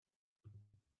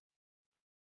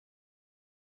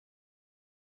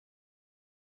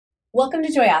Welcome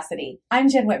to Joyosity. I'm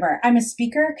Jen Whitmer. I'm a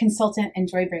speaker, consultant, and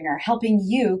joy bringer, helping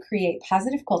you create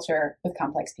positive culture with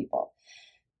complex people.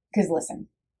 Because listen,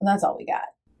 that's all we got.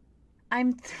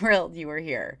 I'm thrilled you were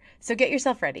here. So get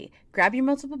yourself ready. Grab your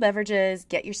multiple beverages,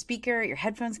 get your speaker, your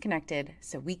headphones connected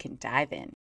so we can dive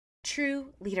in.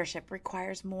 True leadership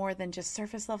requires more than just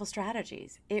surface level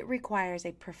strategies. It requires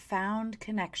a profound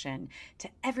connection to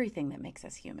everything that makes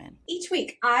us human. Each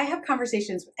week, I have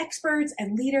conversations with experts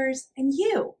and leaders and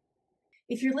you.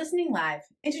 If you're listening live,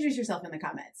 introduce yourself in the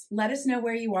comments. Let us know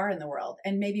where you are in the world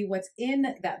and maybe what's in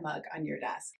that mug on your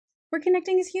desk. We're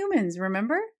connecting as humans,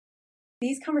 remember?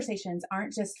 These conversations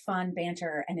aren't just fun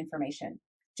banter and information.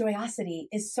 Joyosity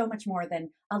is so much more than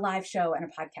a live show and a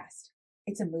podcast.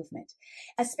 It's a movement,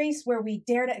 a space where we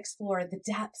dare to explore the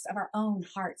depths of our own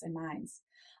hearts and minds,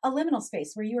 a liminal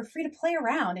space where you are free to play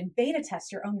around and beta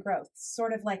test your own growth,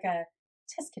 sort of like a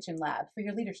test kitchen lab for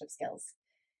your leadership skills.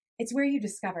 It's where you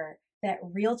discover that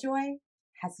real joy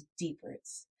has deep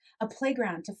roots, a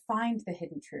playground to find the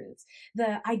hidden truths,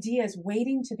 the ideas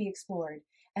waiting to be explored,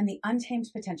 and the untamed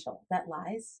potential that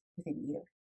lies within you.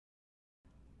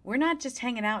 We're not just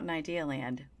hanging out in idea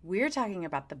land. We're talking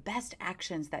about the best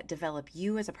actions that develop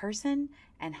you as a person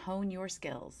and hone your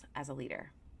skills as a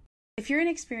leader. If you're an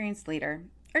experienced leader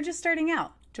or just starting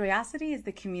out, Joyosity is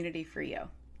the community for you.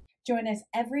 Join us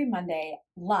every Monday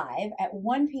live at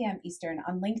 1 p.m. Eastern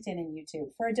on LinkedIn and YouTube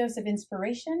for a dose of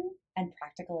inspiration and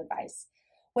practical advice.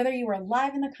 Whether you are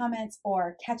live in the comments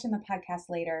or catching the podcast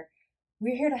later,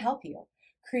 we're here to help you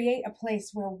create a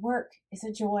place where work is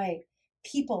a joy,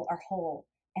 people are whole,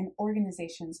 and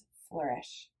organizations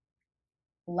flourish.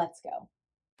 Let's go.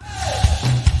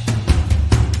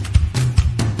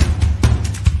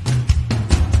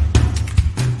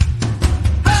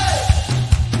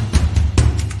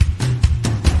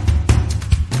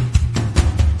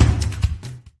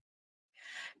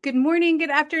 Good morning,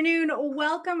 good afternoon.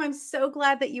 Welcome. I'm so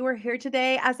glad that you are here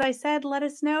today. As I said, let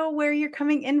us know where you're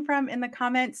coming in from in the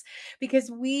comments because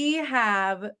we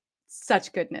have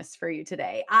such goodness for you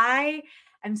today. I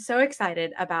am so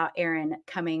excited about Erin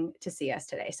coming to see us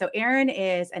today. So Erin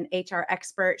is an HR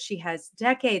expert. She has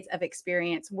decades of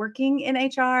experience working in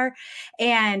HR.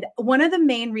 And one of the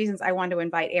main reasons I wanted to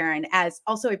invite Erin, as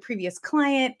also a previous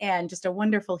client and just a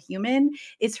wonderful human,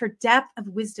 is her depth of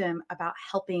wisdom about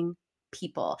helping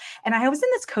people. And I was in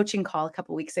this coaching call a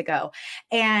couple weeks ago,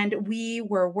 and we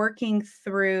were working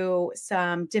through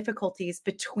some difficulties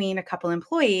between a couple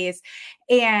employees,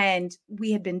 and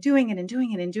we had been doing it and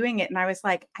doing it and doing it. And I was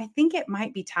like, I think it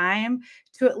might be time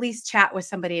to at least chat with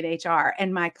somebody at HR.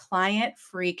 And my client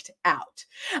freaked out.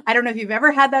 I don't know if you've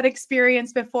ever had that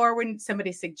experience before when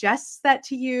somebody suggests that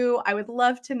to you. I would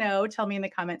love to know. Tell me in the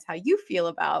comments how you feel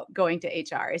about going to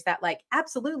HR. Is that like,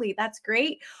 absolutely, that's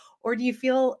great? Or do you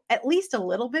feel at least a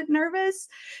little bit nervous?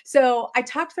 So I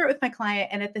talked through it with my client.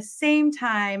 And at the same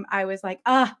time, I was like,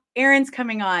 Erin's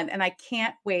coming on and I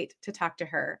can't wait to talk to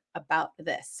her about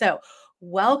this. So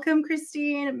welcome,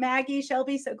 Christine, Maggie,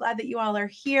 Shelby. So glad that you all are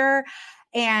here.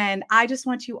 And I just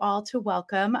want you all to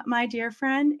welcome my dear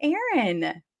friend,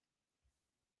 Erin.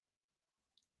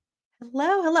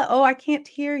 Hello, hello. Oh, I can't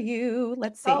hear you.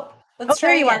 Let's see. Let's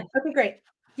There try you are. again. Okay, great.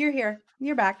 You're here.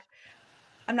 You're back.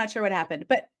 I'm not sure what happened,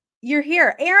 but you're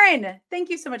here. Erin,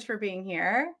 thank you so much for being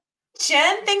here.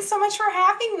 Jen, thanks so much for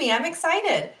having me. I'm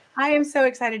excited. I am so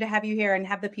excited to have you here and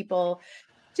have the people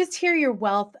just hear your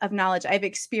wealth of knowledge. I've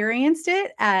experienced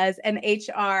it as an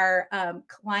HR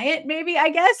client, maybe, I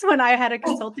guess, when I had a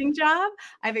consulting job.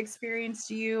 I've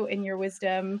experienced you and your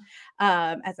wisdom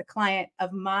as a client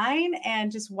of mine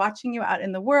and just watching you out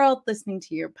in the world, listening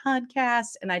to your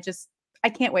podcast. And I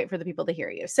can't wait for the people to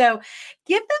hear you. So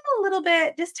give them a little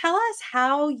bit, just tell us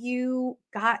how you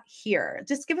got here.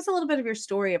 Just give us a little bit of your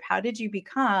story of how did you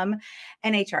become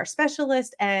an HR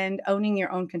specialist and owning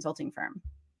your own consulting firm?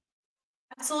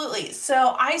 Absolutely.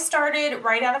 So I started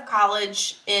right out of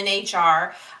college in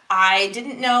HR. I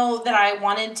didn't know that I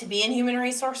wanted to be in human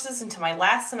resources until my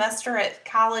last semester at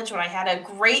college when I had a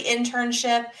great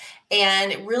internship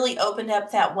and it really opened up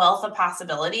that wealth of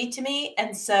possibility to me.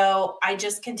 And so I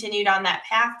just continued on that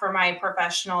path for my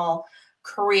professional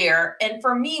career. And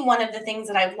for me, one of the things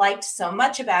that I've liked so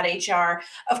much about HR,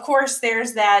 of course,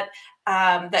 there's that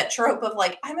trope of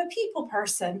like, I'm a people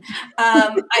person.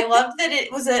 I loved that it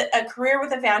was a career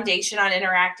with a foundation on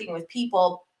interacting with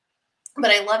people.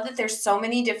 But I love that there's so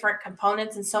many different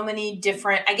components and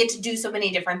I get to do so many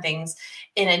different things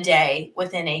in a day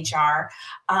within HR.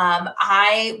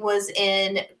 I was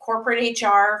in corporate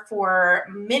HR for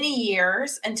many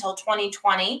years until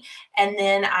 2020, and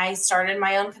then I started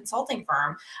my own consulting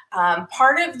firm.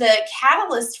 Part of the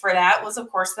catalyst for that was,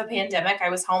 of course, the pandemic. I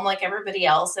was home like everybody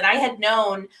else, and I had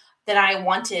known that I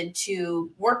wanted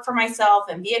to work for myself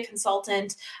and be a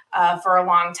consultant for a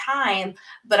long time,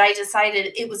 but I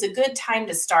decided it was a good time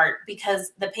to start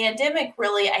because the pandemic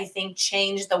really, I think,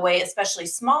 changed the way, especially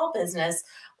small business,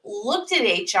 looked at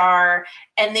HR,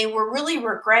 and they were really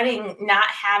regretting not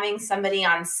having somebody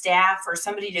on staff or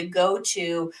somebody to go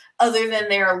to other than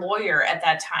their lawyer at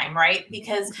that time, right?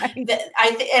 Because Right.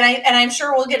 I'm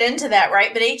sure we'll get into that,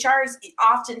 right? But HR is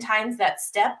oftentimes that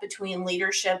step between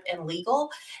leadership and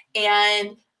legal,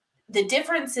 and the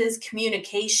difference is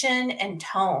communication and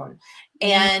tone,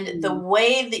 and the Mm.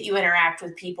 way that you interact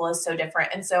with people is so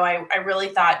different. And so I really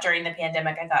thought during the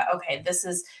pandemic, I thought, okay, this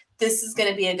is going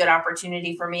to be a good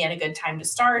opportunity for me and a good time to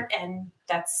start, and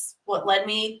that's what led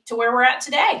me to where we're at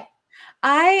today.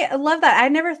 I love that. I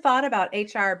never thought about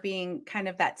HR being kind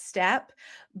of that step,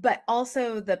 but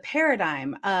also the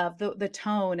paradigm of the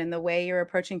tone and the way you're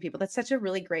approaching people. That's such a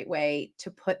really great way to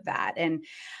put that. And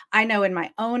I know in my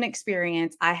own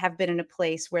experience, I have been in a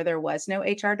place where there was no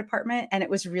HR department, and it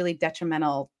was really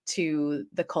detrimental to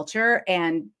the culture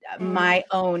and Mm. my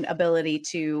own ability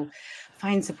to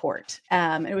find support.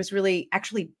 It was really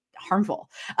actually harmful.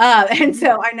 And Mhm.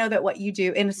 so I know that what you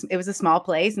do, and it was a small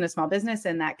place and a small business,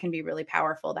 and that can be really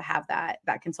powerful to have that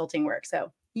consulting work.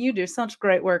 So you do such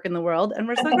great work in the world, and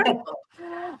we're so grateful.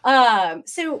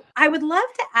 So I would love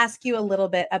to ask you a little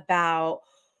bit about,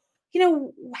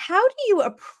 how do you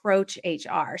approach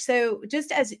HR? So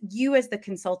just as you as the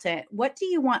consultant, what do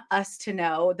you want us to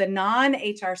know, the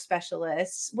non-HR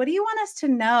specialists? What do you want us to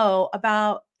know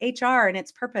about HR and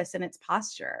its purpose and its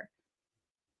posture?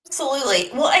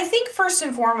 Absolutely. Well, I think first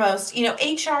and foremost,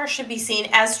 HR should be seen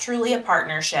as truly a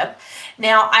partnership.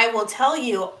 Now, I will tell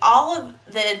you, all of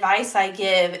the advice I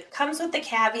give comes with the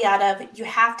caveat of you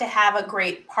have to have a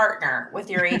great partner with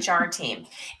your HR team.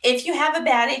 If you have a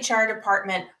bad HR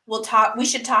department, we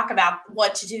should talk about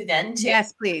what to do then too.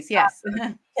 Yes, please. Yes.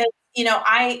 'Cause,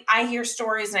 I hear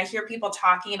stories and I hear people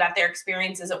talking about their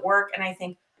experiences at work, and I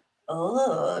think,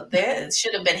 oh, this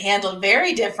should have been handled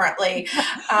very differently.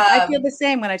 I feel Um, the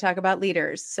same when I talk about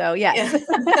leaders. So, Yeah. yes.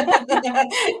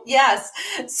 Yes.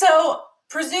 So,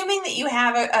 presuming that you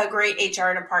have a great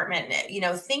HR department,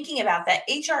 thinking about that,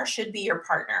 HR should be your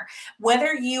partner.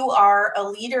 Whether you are a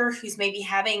leader who's maybe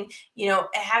having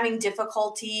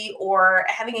difficulty or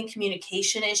having a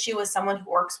communication issue with someone who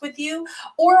works with you,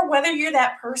 or whether you're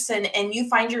that person and you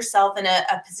find yourself in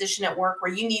a position at work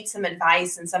where you need some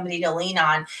advice and somebody to lean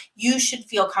on, you should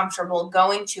feel comfortable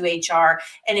going to HR.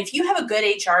 And if you have a good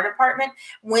HR department,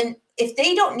 if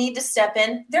they don't need to step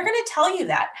in, they're going to tell you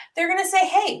that. They're going to say,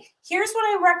 "Hey, here's what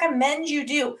I recommend you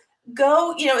do.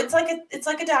 Go, it's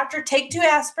like a doctor. Take 2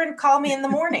 aspirin. Call me in the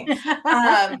morning."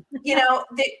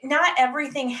 Not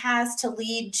everything has to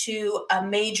lead to a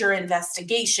major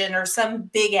investigation or some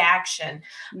big action.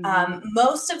 Mhm.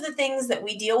 Most of the things that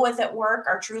we deal with at work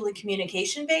are truly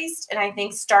communication based, and I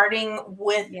think starting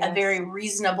with a Yes, very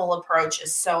reasonable approach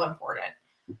is so important.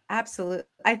 absolutely.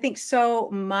 I think so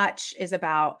much is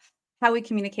about how we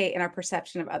communicate and our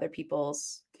perception of other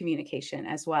people's communication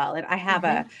as well. And I have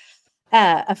a Mhm.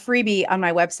 a freebie on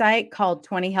my website called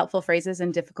 20 helpful phrases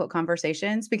in difficult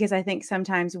conversations, because I think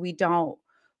sometimes we don't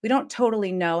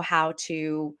totally know how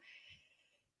to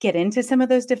get into some of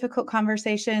those difficult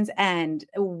conversations, and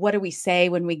what do we say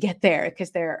when we get there,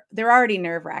 because they're already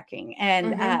nerve-wracking.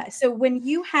 And Mhm. so when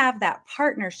you have that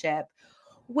partnership,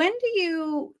 when do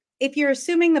you, if you're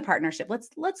assuming the partnership,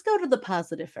 let's go to the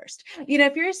positive first.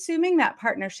 If you're assuming that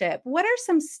partnership, what are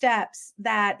some steps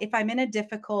that, if I'm in a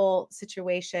difficult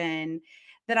situation,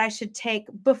 that I should take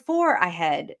before I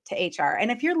head to HR? And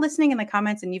if you're listening in the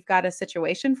comments and you've got a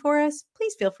situation for us,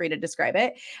 please feel free to describe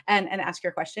it and ask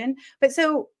your question. But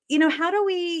so, how do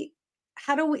we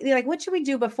like, what should we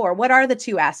do before? What are the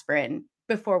 2 aspirin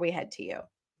before we head to you?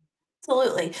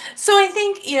 Absolutely. So I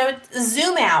think,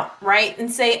 zoom out, right?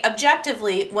 And say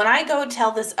objectively, when I go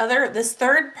tell this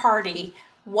third party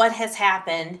what has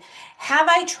happened, have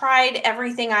I tried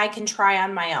everything I can try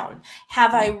on my own?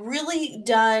 Have I Mm. really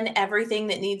done everything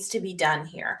that needs to be done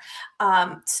here?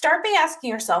 Start by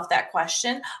asking yourself that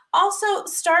question. Also,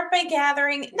 start by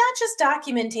gathering not just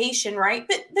documentation, right?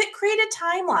 But create a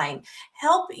timeline.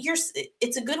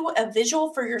 It's a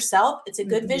visual for yourself. It's a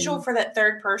good visual Mhm. for that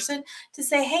third person to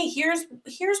say, hey, here's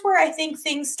where I think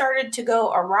things started to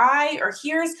go awry, or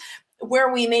here's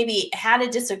where we maybe had a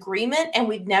disagreement and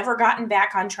we've never gotten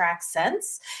back on track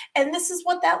since. And this is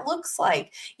what that looks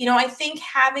like. I think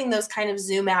having those kind of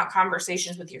zoom out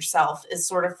conversations with yourself is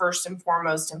sort of first and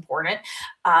foremost important.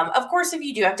 Of course, if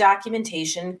you do have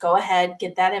documentation, go ahead,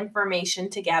 get that information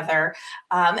together.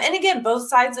 And again, both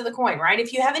sides of the coin, right?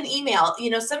 If you have an email,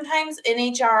 sometimes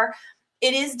in HR,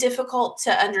 it is difficult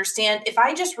to understand. If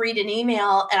I just read an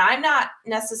email and I'm not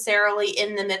necessarily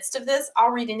in the midst of this, I'll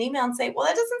read an email and say, well,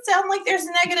 that doesn't sound like there's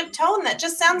a negative tone. That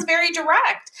just sounds very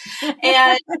direct.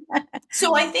 And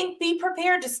so I think be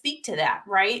prepared to speak to that,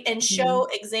 right? And show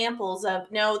examples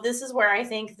of, no, this is where I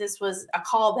think this was a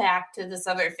callback to this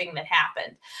other thing that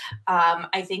happened.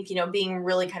 I think, being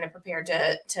really kind of prepared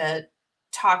to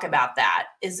talk about that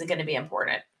is going to be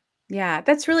important. Yeah,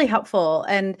 that's really helpful.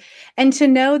 And to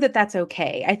know that that's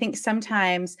okay. I think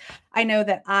sometimes I know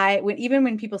that even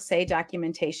when people say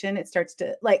documentation, it starts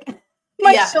to like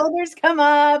my Yeah. shoulders come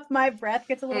up, my breath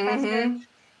gets a little faster.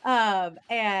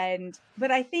 Mhm.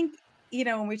 But I think,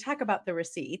 when we talk about the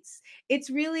receipts, it's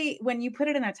really when you put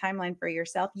it in a timeline for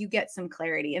yourself, you get some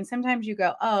clarity. And sometimes you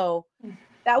go, oh,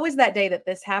 that was that day that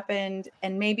this happened.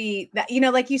 And maybe that,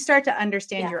 like you start to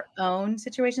understand Yeah. your own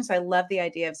situation. So I love the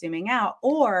idea of zooming out,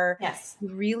 or Yes.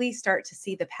 you really start to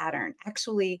see the pattern.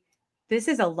 Actually, this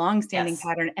is a long-standing Yes.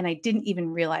 pattern, and I didn't even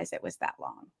realize it was that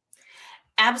long.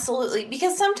 Absolutely.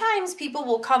 Because sometimes people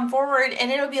will come forward and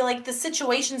it'll be like the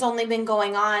situation's only been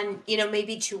going on,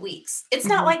 maybe 2 weeks. It's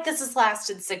not Mhm, like this has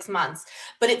lasted 6 months,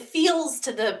 but it feels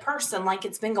to the person like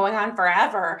it's been going on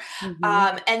forever.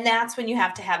 mhm, And that's when you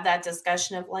have to have that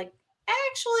discussion of like,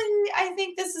 actually, I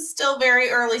think this is still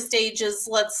very early stages.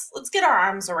 Let's get our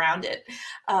arms around it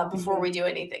before mhm. we do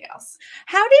anything else.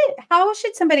 How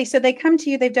should somebody, so they come to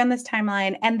you, they've done this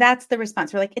timeline, and that's the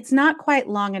response. We're like, it's not quite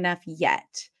long enough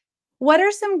yet. What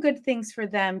are some good things for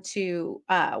them to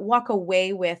walk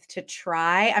away with to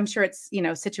try? I'm sure it's,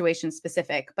 situation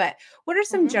specific, but what are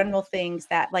some Mhm. general things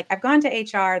that, like, I've gone to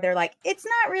HR, they're like, it's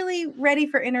not really ready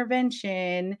for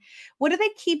intervention. What do they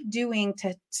keep doing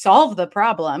to solve the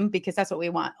problem? Because that's what we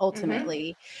want Mhm.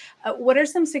 ultimately. What are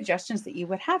some suggestions that you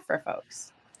would have for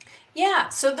folks? Yeah.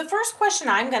 So the first question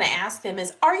I'm going to ask them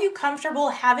is, are you comfortable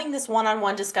having this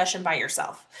one-on-one discussion by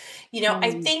yourself?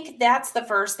 I Mm, think that's the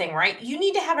first thing, right? You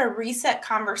need to have a reset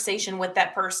conversation with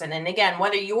that person. And again,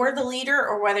 whether you're the leader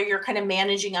or whether you're kind of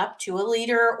managing up to a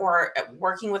leader or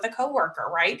working with a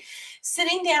coworker, right?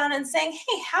 Sitting down and saying,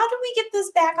 hey, how do we get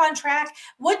this back on track?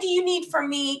 What do you need from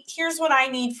me? Here's what I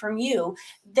need from you.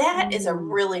 That is a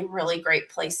mm, really, really great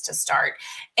place to start.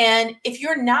 And if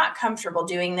you're not comfortable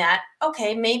doing that,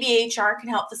 okay, maybe HR can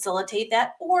help facilitate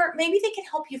that, or maybe they can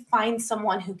help you find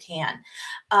someone who can.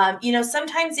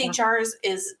 Sometimes yeah, HR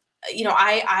is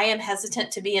I am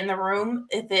hesitant to be in the room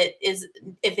if it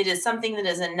is something that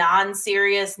is a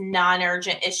non-serious,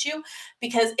 non-urgent issue,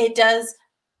 because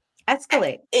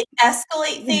escalate. it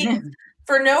escalate things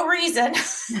for no reason.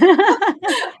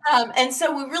 And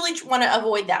so we really want to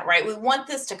avoid that, right? We want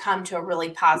this to come to a really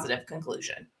positive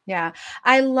conclusion. Yeah.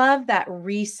 I love that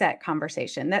reset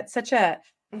conversation. That's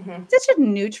Hmm. such a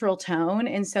neutral tone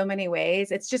in so many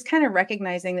ways. It's just kind of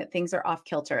recognizing that things are off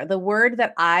kilter. The word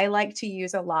that I like to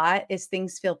use a lot is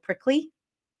things feel prickly.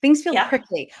 Things feel Yeah.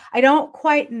 prickly. I don't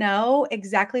quite know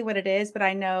exactly what it is, but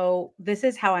I know this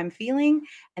is how I'm feeling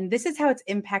and this is how it's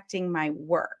impacting my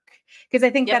work. Because I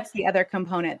think Yep. that's the other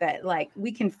component that, like,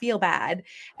 we can feel bad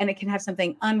and it can have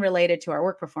something unrelated to our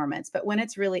work performance. But when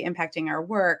it's really impacting our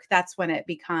work, that's when it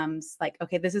becomes like,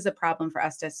 okay, this is a problem for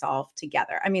us to solve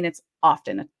together. I mean, it's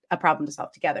often a problem to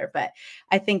solve together, but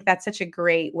I think that's such a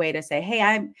great way to say, hey,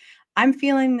 I'm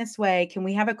feeling this way. Can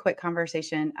we have a quick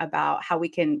conversation about how we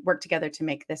can work together to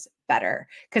make this better?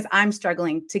 Because I'm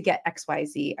struggling to get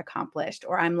XYZ accomplished,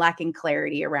 or I'm lacking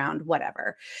clarity around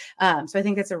whatever. So I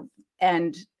think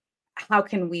and how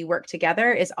can we work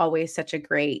together is always such a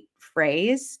great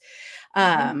phrase. Hmm.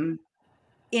 Um,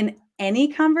 in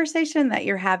any conversation that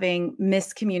you're having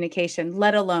miscommunication,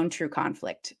 let alone true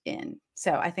conflict in.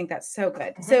 So I think that's so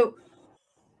good. Hmm. So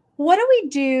what do we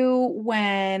do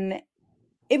when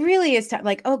it really is time,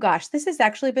 like, oh gosh, this has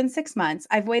actually been 6 months.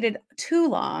 I've waited too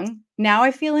long. Now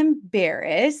I feel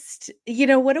embarrassed.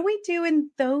 What do we do in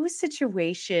those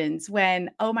situations when,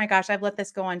 oh my gosh, I've let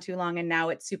this go on too long and now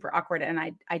it's super awkward and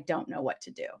I don't know what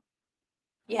to do?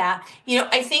 Yeah.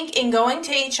 I think in going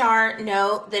to HR,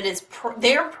 know that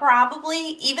they're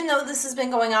probably, even though this has been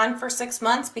going on for 6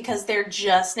 months, because they're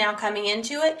just now coming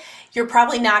into it, you're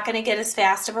probably not going to get as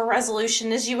fast of a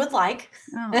resolution as you would like.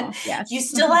 Oh, You yes.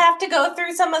 still have to go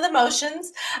through some of the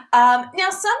motions. Now,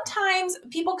 sometimes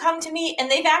people come to me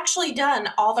and they've actually done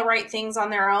all the right things on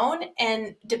their own.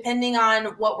 And depending on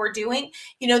what we're doing,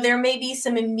 there may be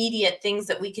some immediate things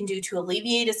that we can do to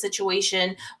alleviate a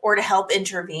situation or to help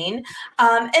intervene.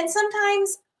 And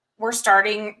sometimes we're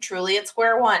starting truly at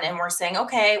square one and we're saying,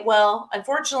 okay, well,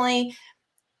 unfortunately,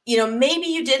 maybe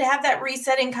you did have that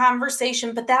resetting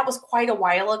conversation, but that was quite a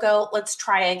while ago. Let's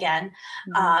try again,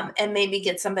 and maybe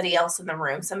get somebody else in the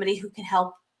room, somebody who can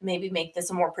help maybe make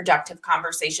this a more productive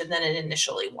conversation than it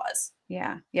initially was.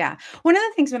 Yeah. Yeah. One of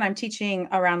the things when I'm teaching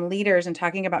around leaders and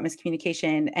talking about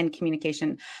miscommunication and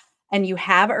communication, and you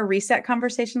have a reset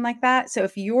conversation like that. So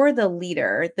if you're the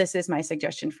leader, this is my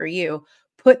suggestion for you.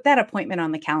 Put that appointment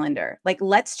on the calendar. Like,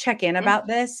 let's check in Mhm. about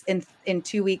this in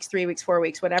 2 weeks, 3 weeks, 4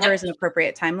 weeks, whatever is Yep. an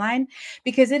appropriate timeline,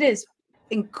 because it is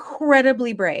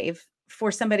incredibly brave for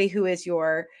somebody who is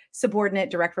your subordinate,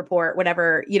 direct report,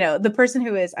 whatever, the person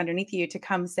who is underneath you to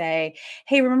come say,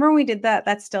 hey, remember when we did that?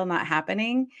 That's still not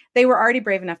happening. They were already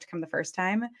brave enough to come the first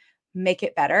time. Make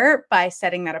it better by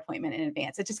setting that appointment in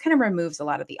advance. It just kind of removes a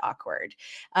lot of the awkward.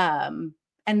 And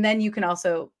then you can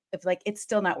also, if like it's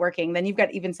still not working, then you've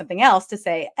got even something else to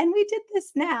say, and we did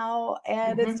this now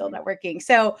and it's still Mhm. not working.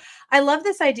 So I love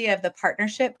this idea of the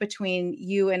partnership between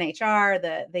you and HR,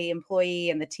 the employee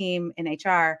and the team in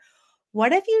HR.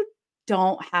 What if you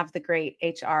don't have the great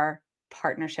HR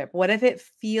partnership? What if it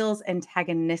feels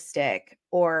antagonistic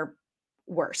or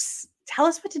worse? Tell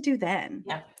us what to do then.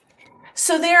 Yeah.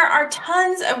 So there are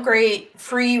tons of great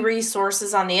free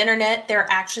resources on the internet. There are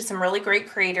actually some really great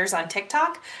creators on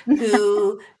TikTok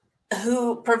who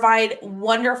provide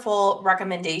wonderful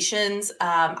recommendations.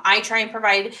 I try and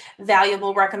provide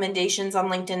valuable recommendations on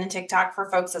LinkedIn and TikTok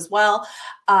for folks as well.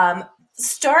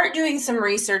 Start doing some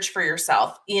research for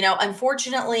yourself.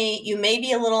 Unfortunately, you may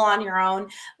be a little on your own.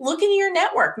 Look into your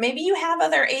network. Maybe you have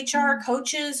other HR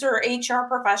coaches or HR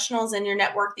professionals in your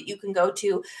network that you can go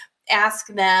to. Ask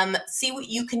them, see what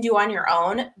you can do on your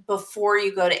own before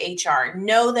you go to HR.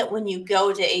 Know that when you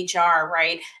go to HR,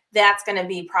 right, that's going to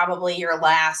be probably your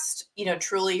last,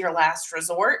 truly your last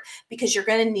resort, because you're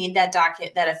going to need that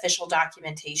that official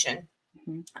documentation.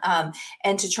 Mhm.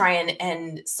 And to try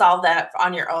and solve that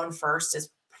on your own first is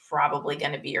probably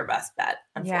going to be your best bet,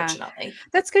 Yeah. unfortunately.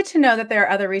 That's good to know that there are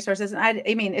other resources. And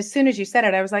I mean, as soon as you said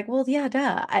it, I was like, well, yeah,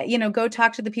 duh. Go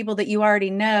talk to the people that you already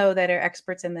know that are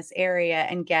experts in this area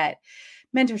and get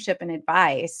mentorship and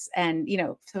advice. And,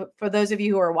 so for those of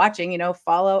you who are watching,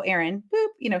 follow Erin,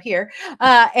 boop, here.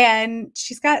 And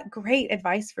she's got great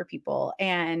advice for people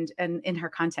and in her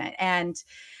content. And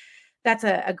that's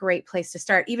a great place to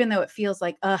start, even though it feels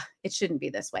like, it shouldn't be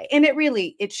this way. And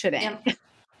it shouldn't. Yeah.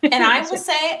 And I It will should.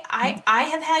 say, I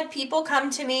have had people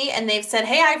come to me and they've said,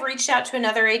 "Hey, I've reached out to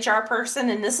another HR person,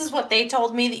 and this is what they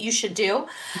told me that you should do."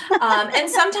 And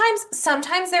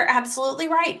sometimes they're absolutely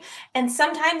right, and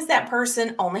sometimes that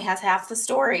person only has half the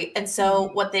story. And so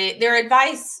Mhm. what their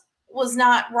advice was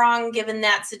not wrong given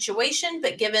that situation,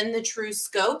 but given the true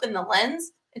scope and the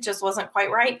lens, it just wasn't quite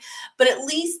right. But at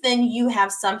least then you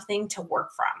have something to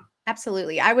work from.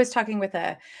 Absolutely. I was talking with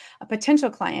a potential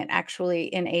client actually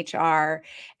in HR,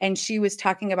 and she was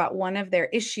talking about one of their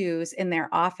issues in their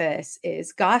office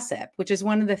is gossip, which is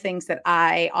one of the things that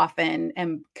I often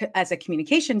am as a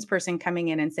communications person coming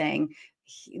in and saying,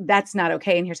 that's not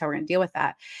okay. And here's how we're going to deal with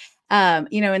that.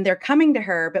 And they're coming to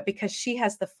her, but because she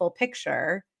has the full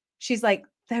picture, she's like,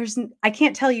 I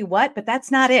can't tell you what, but that's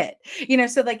not it.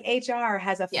 So like HR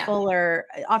has Yeah.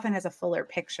 often has a fuller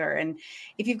picture. And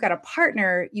if you've got a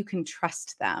partner, you can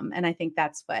trust them. And I think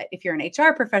that's if you're an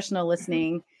HR professional Mhm.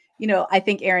 listening, I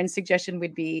think Erin's suggestion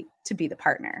would be to be the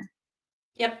partner.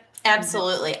 Yep, Mhm.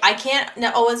 absolutely. I can't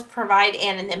always provide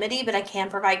anonymity, but I can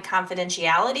provide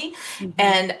confidentiality. Mhm.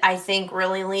 And I think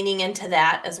really leaning into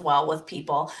that as well with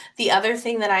people. The other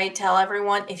thing that I tell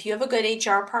everyone, if you have a good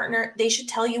HR partner, they should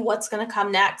tell you what's going to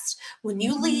come next. When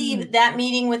you leave Mhm. that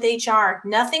meeting with HR,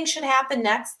 nothing should happen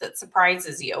next that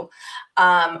surprises you.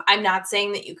 I'm not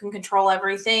saying that you can control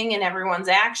everything and everyone's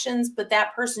actions, but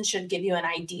that person should give you an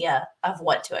idea of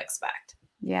what to expect.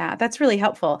 Yeah, that's really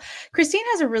helpful. Christine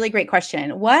has a really great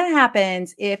question. What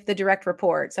happens if the direct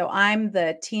report, so I'm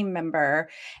the team member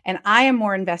and I am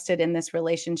more invested in this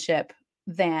relationship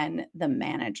than the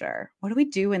manager? What do we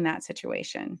do in that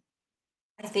situation?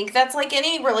 I think that's like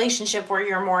any relationship where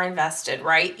you're more invested,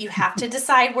 right? You have to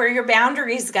decide where your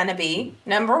boundary is going to be,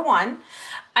 number one.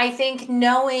 I think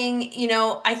knowing,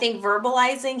 I think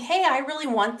verbalizing, hey, I really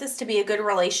want this to be a good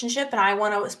relationship and I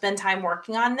want to spend time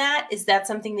working on that. Is that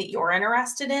something that you're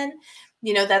interested in?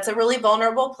 That's a really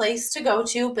vulnerable place to go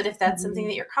to, but if that's something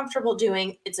that you're comfortable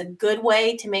doing, it's a good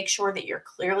way to make sure that you're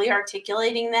clearly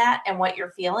articulating that and what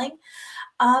you're feeling.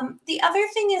 The other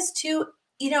thing is too,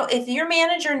 if your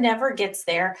manager never gets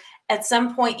there, at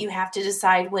some point you have to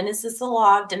decide, when is this the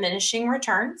law of diminishing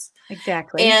returns?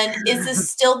 Exactly. And is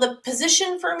this still the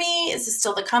position for me? Is this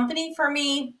still the company for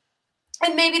me?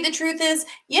 And maybe the truth is,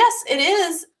 yes, it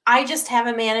is. I just have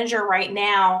a manager right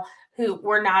now who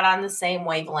we're not on the same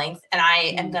wavelength. And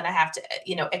I am going to have to,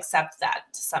 accept that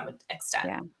to some extent.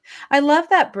 Yeah. I love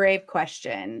that brave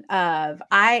question of,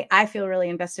 I feel really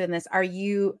invested in this. Are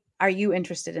you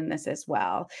interested in this as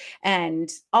well? And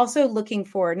also looking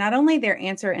for not only their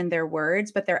answer in their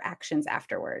words, but their actions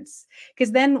afterwards.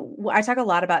 Because then I talk a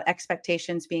lot about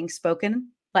expectations being spoken.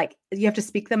 Like, you have to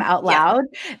speak them out loud.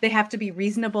 They have to be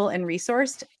reasonable and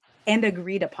resourced and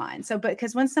agreed upon. So,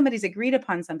 because once somebody's agreed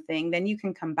upon something, then you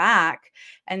can come back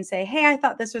and say, hey, I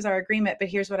thought this was our agreement, but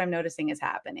here's what I'm noticing is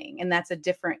happening. And that's a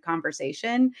different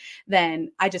conversation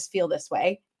than, I just feel this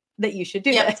way, that you should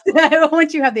do this.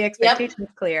 Once you have the expectations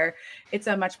clear, it's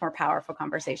a much more powerful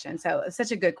conversation. So it's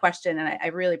such a good question. And I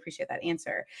really appreciate that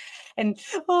answer. And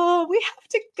we have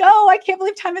to go. I can't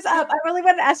believe time is up. I really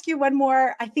want to ask you one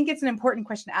more. I think it's an important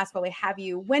question to ask while we have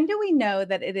you. When do we know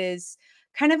that it is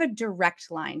kind of a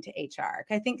direct line to HR?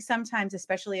 I think sometimes,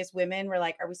 especially as women, we're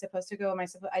like, are we supposed to go? Am I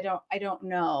supposed? I don't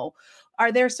know.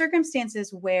 Are there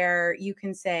circumstances where you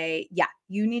can say, yeah,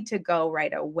 you need to go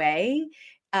right away?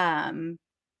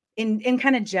 In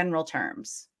kind of general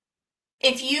terms.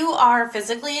 If you are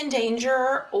physically in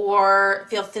danger or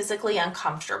feel physically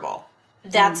uncomfortable,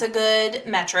 that's a good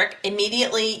metric.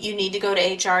 Immediately, you need to go to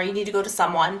HR. You need to go to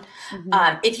someone.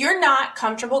 If you're not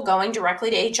comfortable going directly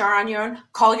to HR on your own,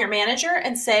 call your manager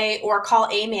and say, or call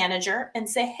a manager and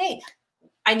say, hey,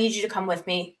 I need you to come with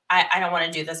me. I don't want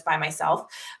to do this by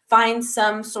myself. Find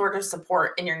some sort of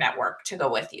support in your network to go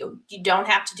with you. You don't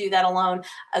have to do that alone.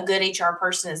 A good HR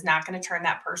person is not going to turn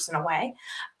that person away.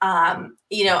 And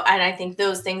I think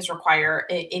those things require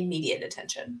immediate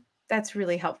attention. That's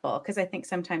really helpful, because I think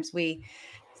sometimes we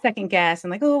second guess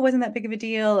and like, oh, it wasn't that big of a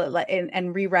deal,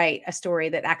 and rewrite a story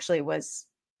that actually was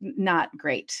not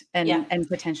great and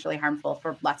potentially harmful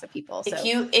for lots of people. So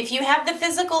if you have the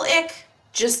physical ick,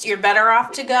 just you're better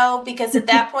off to go, because at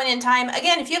that point in time,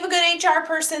 again, if you have a good HR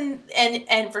person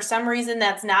and for some reason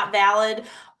that's not valid,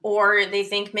 or they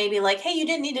think maybe like, hey, you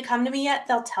didn't need to come to me yet,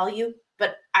 they'll tell you.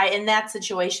 But in that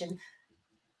situation,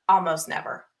 almost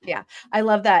never. Yeah. I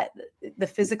love that. The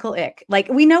physical ick, like,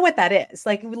 we know what that is.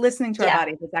 Like, listening to our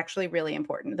bodies is actually really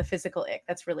important. The physical ick.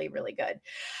 That's really, really good.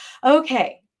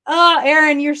 Okay. Oh,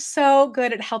 Erin, you're so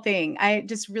good at helping. I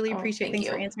just really appreciate. Thanks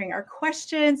for answering our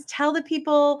questions. Tell the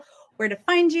people where to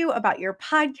find you, about your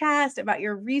podcast, about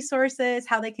your resources,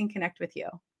 how they can connect with you.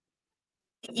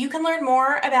 You can learn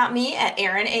more about me at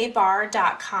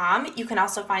erinabarr.com. You can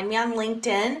also find me on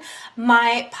LinkedIn.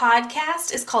 My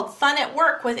podcast is called Fun at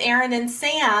Work with Erin and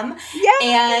Sam. Yay!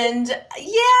 And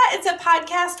it's a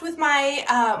podcast with my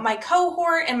my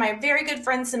cohort and my very good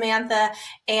friend Samantha.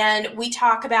 And we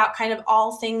talk about kind of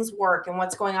all things work and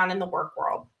what's going on in the work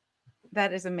world.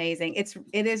 That is amazing.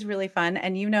 It is really fun.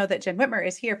 And you know that Jen Whitmer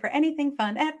is here for anything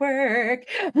fun at work.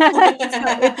 So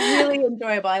it's really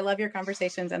enjoyable. I love your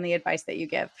conversations and the advice that you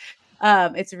give.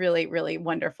 It's really, really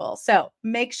wonderful. So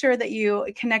make sure that you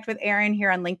connect with Erin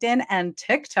here on LinkedIn and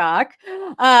TikTok,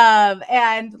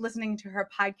 and listening to her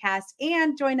podcast,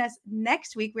 and join us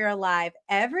next week. We are live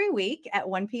every week at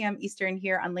 1 p.m. Eastern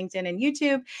here on LinkedIn and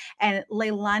YouTube. And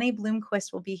Leilani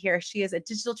Bloomquist will be here. She is a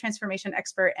digital transformation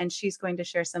expert, and she's going to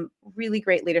share some really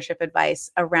great leadership advice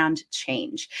around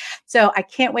change. So I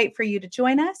can't wait for you to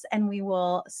join us, and we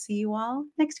will see you all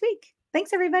next week.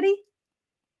 Thanks, everybody.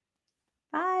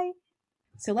 Bye.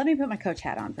 So let me put my coach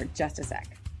hat on for just a sec.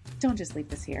 Don't just leave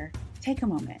this here. Take a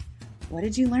moment. What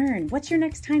did you learn? What's your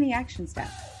next tiny action step?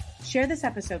 Share this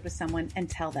episode with someone and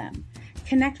tell them.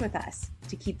 Connect with us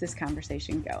to keep this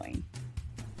conversation going.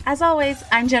 As always,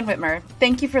 I'm Jen Whitmer.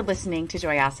 Thank you for listening to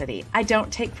Joyosity. I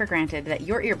don't take for granted that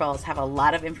your earballs have a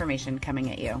lot of information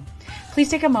coming at you. Please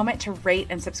take a moment to rate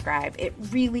and subscribe. It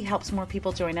really helps more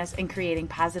people join us in creating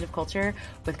positive culture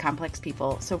with complex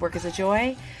people. So work is a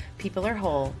joy, people are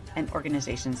whole, and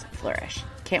organizations flourish.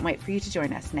 Can't wait for you to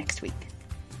join us next week.